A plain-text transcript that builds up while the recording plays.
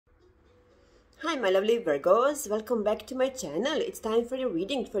Hi my lovely Virgos, welcome back to my channel. It's time for your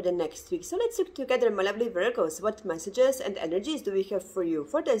reading for the next week. So let's look together, my lovely Virgos, what messages and energies do we have for you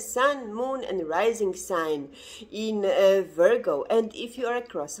for the sun, moon and rising sign in Virgo. And if you are a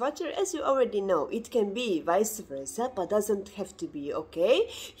cross watcher, as you already know, it can be vice versa, but doesn't have to be, okay?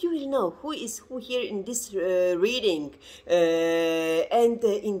 You will know who is who here in this reading. And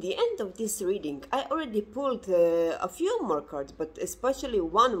in the end of this reading, I already pulled a few more cards, but especially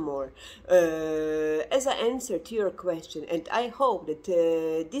one more. As an answer to your question, and I hope that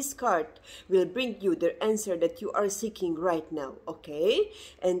this card will bring you the answer that you are seeking right now, okay?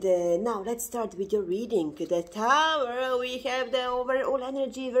 And now let's start with your reading. The Tower, we have the overall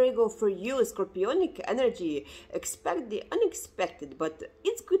energy, Virgo, for you, Scorpionic energy. Expect the unexpected, but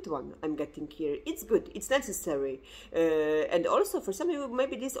it's good one I'm getting here. It's good, it's necessary. And also for some of you,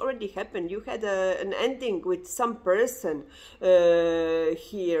 maybe this already happened. You had an ending with some person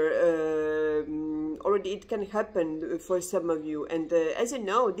here. Already it can happen for some of you, and as you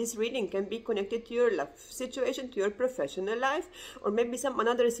know, this reading can be connected to your life situation, to your professional life, or maybe some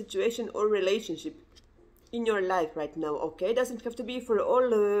another situation or relationship in your life right now, okay? Doesn't have to be for all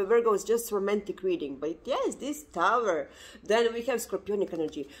Virgos, just romantic reading, but yes, this Tower. Then we have Scorpionic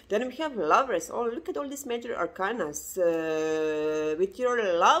energy, then we have Lovers. Oh, look at all these major arcanas with your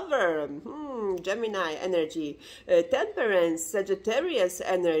lover. Gemini energy, Temperance, Sagittarius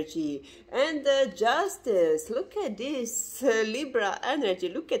energy, and Justice. Look at this Libra energy.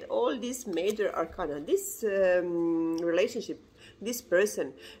 Look at all these major arcana. This relationship, this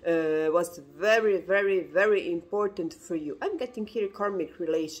person was very, very, very important for you. I'm getting here karmic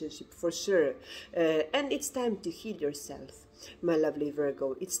relationship for sure. And it's time to heal yourself, my lovely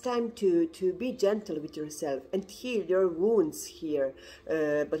Virgo. It's time to be gentle with yourself and heal your wounds here.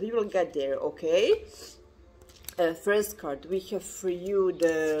 But we will get there, okay? First card, we have for you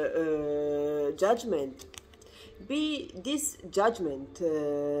the Judgment. Be this judgment.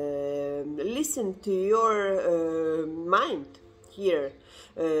 Listen to your mind here.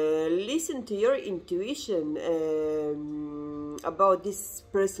 Listen to your intuition about this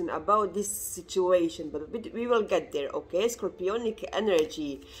person, about this situation, but we will get there, okay? Scorpionic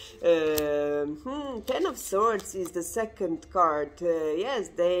energy. 10 of Swords is the second card. Yes,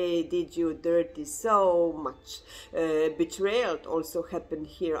 they did you dirty so much. Betrayal also happened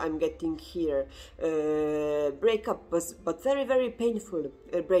here. I'm getting here. Breakup was, but very, very painful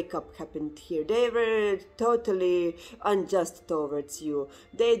breakup happened here. They were totally unjust towards you.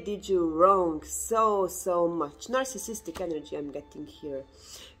 They did you wrong so much. Narcissistic energy I'm getting here.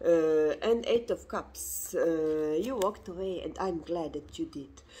 And 8 of Cups. You walked away, and I'm glad that you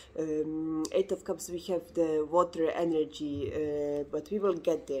did. 8 of Cups, we have the water energy, but we will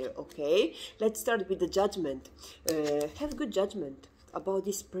get there, okay? Let's start with the Judgment. Have good judgment about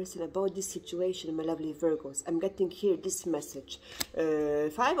this person, about this situation, my lovely Virgos. I'm getting here this message.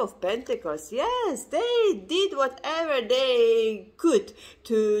 5 of Pentacles. Yes, they did whatever they could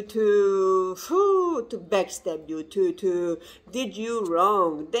to backstab you, to did you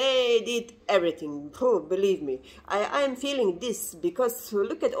wrong. They did everything. Believe me, I am feeling this, because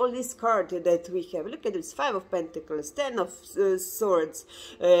look at all this card that we have. Look at this 5 of Pentacles, 10 of Swords.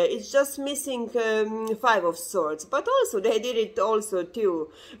 It's just missing 5 of Swords, but also they did it also too.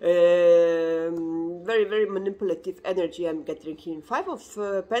 Very, very manipulative energy I'm getting here. 5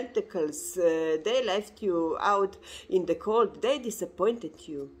 of Pentacles. They left you out in the cold. They disappointed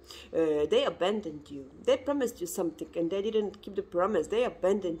you. They abandoned you. They promised you something and they didn't keep the promise. They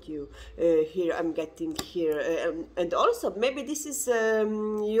abandoned you. Here I'm getting here. And also maybe this is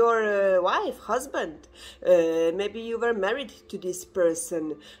your wife, husband. Maybe you were married to this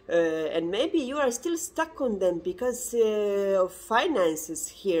person, and maybe you are still stuck on them because of finances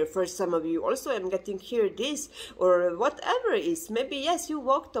here for some of you. Also I'm getting here this, or whatever is. Maybe yes, you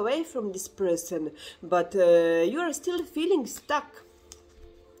walked away from this person, but you are still feeling stuck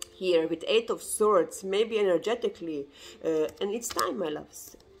here with 8 of Swords, maybe energetically. And it's time, my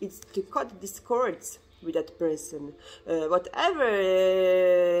loves. It's to cut these cords with that person.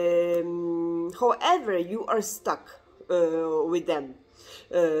 However you are stuck with them.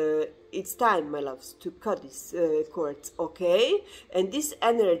 It's time, my loves, to cut these cords, okay? And this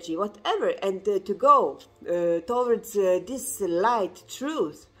energy, whatever, and to go towards this light,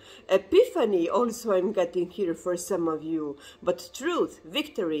 truth, epiphany also I'm getting here for some of you. But truth,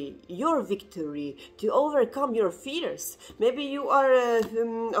 victory, your victory, to overcome your fears. Maybe you are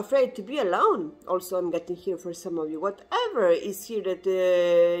afraid to be alone. Also I'm getting here for some of you. Whatever is here that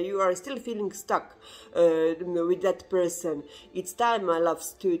you are still feeling stuck with that person. It's time, my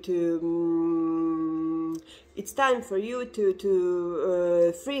loves, to it's time for you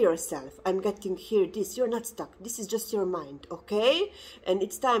to free yourself. I'm getting here this. You're not stuck. This is just your mind, okay? And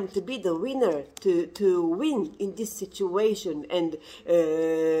it's time to be the winner, to win in this situation, and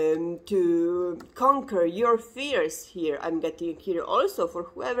to conquer your fears here. I'm getting here also for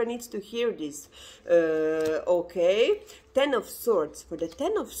whoever needs to hear this, okay? 10 of Swords. For the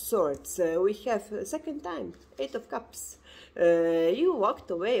 10 of Swords, we have second time, 8 of Cups. You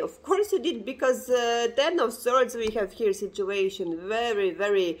walked away. Of course you did, because 10 of Swords, we have here situation very,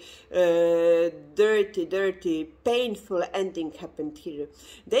 very dirty, painful ending happened here.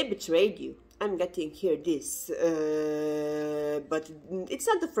 They betrayed you. I'm getting here this, but it's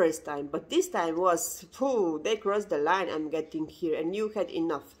not the first time, but this time was, they crossed the line. I'm getting here, and you had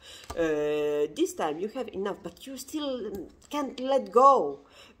enough. This time you have enough, but you still can't let go.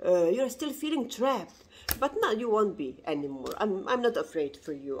 You're still feeling trapped. But now you won't be anymore. I'm not afraid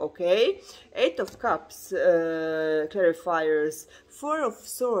for you, okay? 8 of Cups, clarifiers. 4 of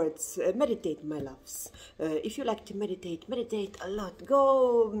Swords, meditate, my loves. If you like to meditate, meditate a lot.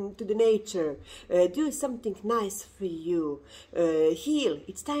 Go to the nature. Do something nice for you. Heal.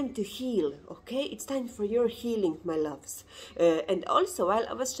 It's time to heal, okay? It's time for your healing, my loves. And also, while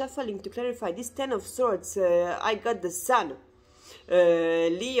I was shuffling to clarify this 10 of Swords, I got the Sun.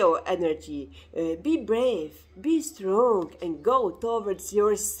 Leo energy. Be brave, be strong, and go towards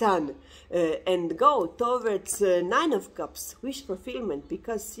your sun, and go towards 9 of Cups, wish fulfillment,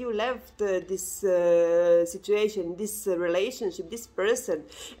 because you left this situation, this relationship, this person,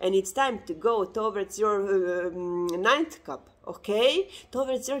 and it's time to go towards your 9th cup, okay,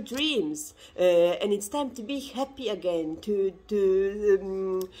 towards your dreams, and it's time to be happy again, to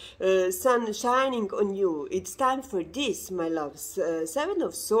sun shining on you. It's time for this, my loves. 7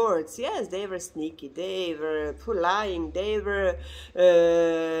 of Swords, yes, they were sneaky, they were lying, they were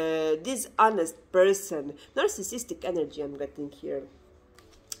dishonest person, narcissistic energy I'm getting here.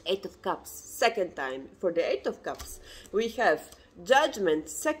 8 of Cups, second time. For the 8 of Cups, we have judgment,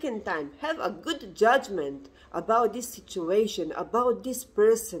 second time. Have a good judgment about this situation, about this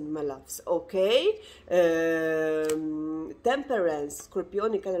person, my loves, okay? Temperance,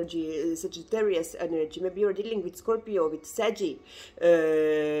 Scorpionic energy, Sagittarius energy. Maybe you're dealing with Scorpio, with Saggy.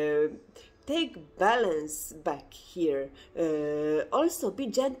 Take balance back here. Also, be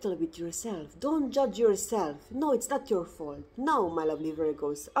gentle with yourself. Don't judge yourself. No, it's not your fault. No, my lovely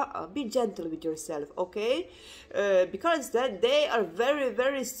Virgos. Be gentle with yourself, okay? Because that they are very,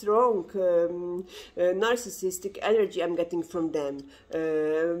 very strong narcissistic energy I'm getting from them.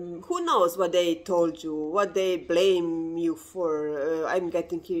 Who knows what they told you, what they blame you for. I'm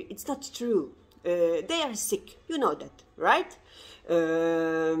getting here. It's not true. They are sick. You know that, right?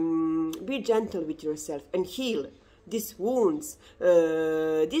 Be gentle with yourself and heal these wounds,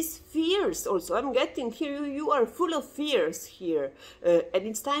 these fears also. I'm getting here, you are full of fears here, and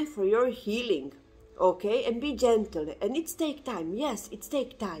it's time for your healing, okay? And be gentle, and it's take time, yes, it's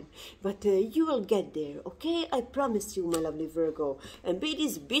take time, but you will get there, okay? I promise you, my lovely Virgo. And be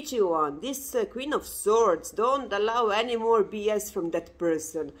this bitchy one, this Queen of Swords. Don't allow any more BS from that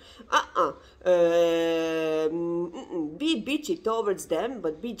person. Be bitchy towards them,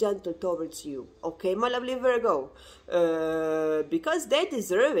 but be gentle towards you, okay, my lovely Virgo? Because they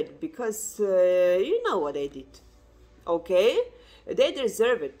deserve it, because you know what they did, okay? They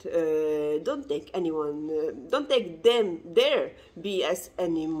deserve it. Don't take anyone, don't take them, their BS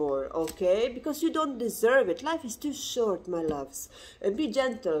anymore, okay? Because you don't deserve it. Life is too short, my loves. Be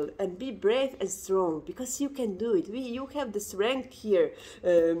gentle and be brave and strong, because you can do it. You have the strength here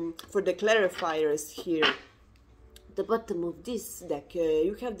for the clarifiers here. The bottom of this deck,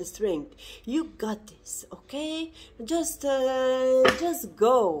 you have the strength. You got this, okay? Just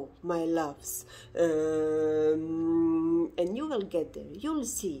go, my loves, and you will get there. You'll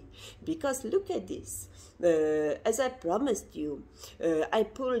see, because look at this. As I promised you, I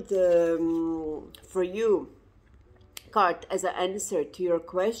pulled for you card as an answer to your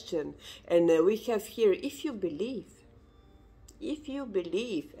question, and we have here, if you believe,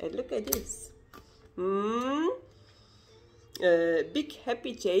 and look at this. Big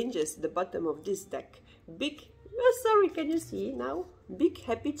happy changes, the bottom of this deck. Big, oh, sorry, can you see now? Big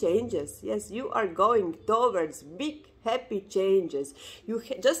happy changes. Yes, you are going towards big happy changes. You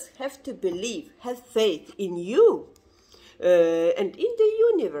just have to believe, have faith in you. And in the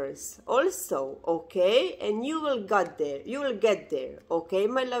universe also, okay? And you will get there. You will get there, okay,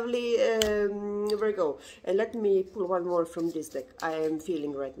 my lovely Virgo? And let me pull one more from this deck I am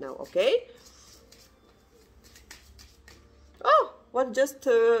feeling right now, okay? Oh, what just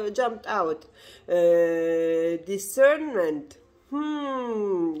jumped out? Discernment.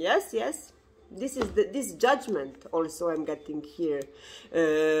 Yes, yes. This is this judgment also I'm getting here.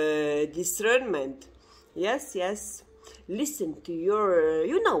 Discernment. Yes, yes. Listen to your,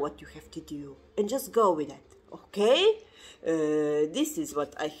 you know what you have to do, and just go with it, okay? This is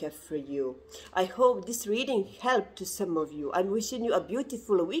what I have for you. I hope this reading helped to some of you. I'm wishing you a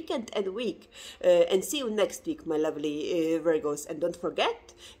beautiful weekend and week. And see you next week, my lovely Virgos. And don't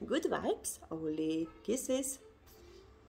forget, good vibes, only kisses.